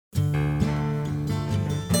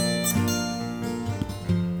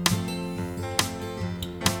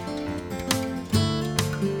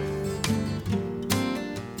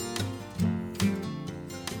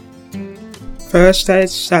Thursday,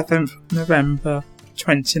 7th November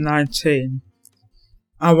 2019.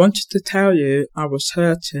 I wanted to tell you I was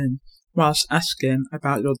hurting whilst asking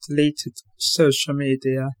about your deleted social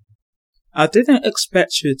media. I didn't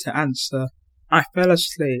expect you to answer. I fell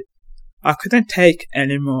asleep. I couldn't take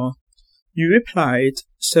any more. You replied,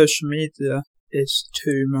 social media is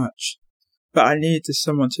too much, but I needed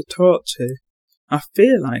someone to talk to. I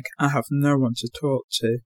feel like I have no one to talk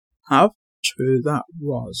to. How true that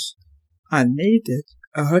was. I needed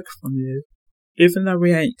a hug from you, even though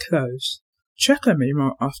we ain't close. Check on me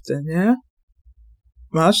more often, yeah?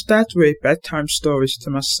 Whilst Dad read bedtime stories to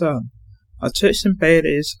my son, I took some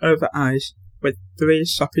Baileys over ice with 3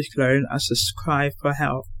 soppy clone as a cry for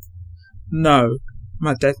help. No,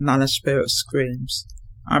 my dead Nana spirit screams.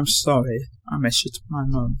 I'm sorry, I messaged my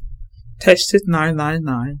mum. Texted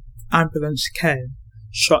 999, ambulance came,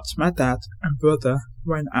 shot my dad and brother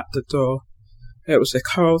when at the door. It was a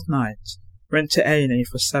cold night. Went to A&E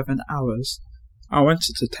for 7 hours. I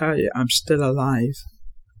wanted to tell you I'm still alive.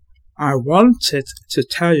 I wanted to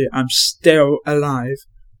tell you I'm still alive.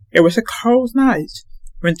 It was a cold night.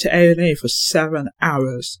 Went to A&E for 7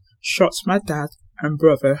 hours. Shot my dad and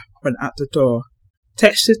brother when at the door.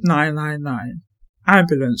 Texted 999.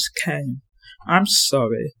 Ambulance came. I'm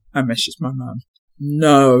sorry, I messaged my mum.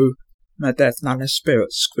 No, my dead Nana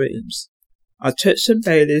spirit screams. I took some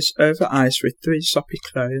Baileys over ice with 3 soppy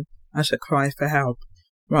clone as a cry for help,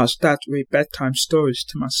 whilst Dad read bedtime stories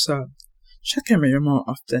to my son. Check on me more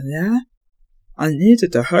often, yeah? I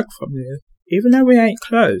needed a hug from you, even though we ain't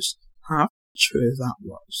close. How true that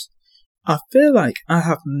was. I feel like I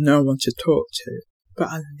have no one to talk to, but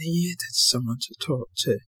I needed someone to talk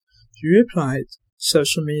to. You replied,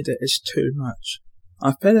 social media is too much.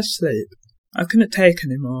 I fell asleep. I couldn't take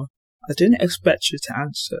any more. I didn't expect you to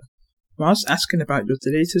answer. Whilst asking about your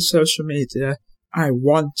deleted social media, I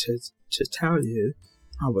wanted to tell you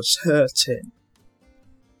I was hurting.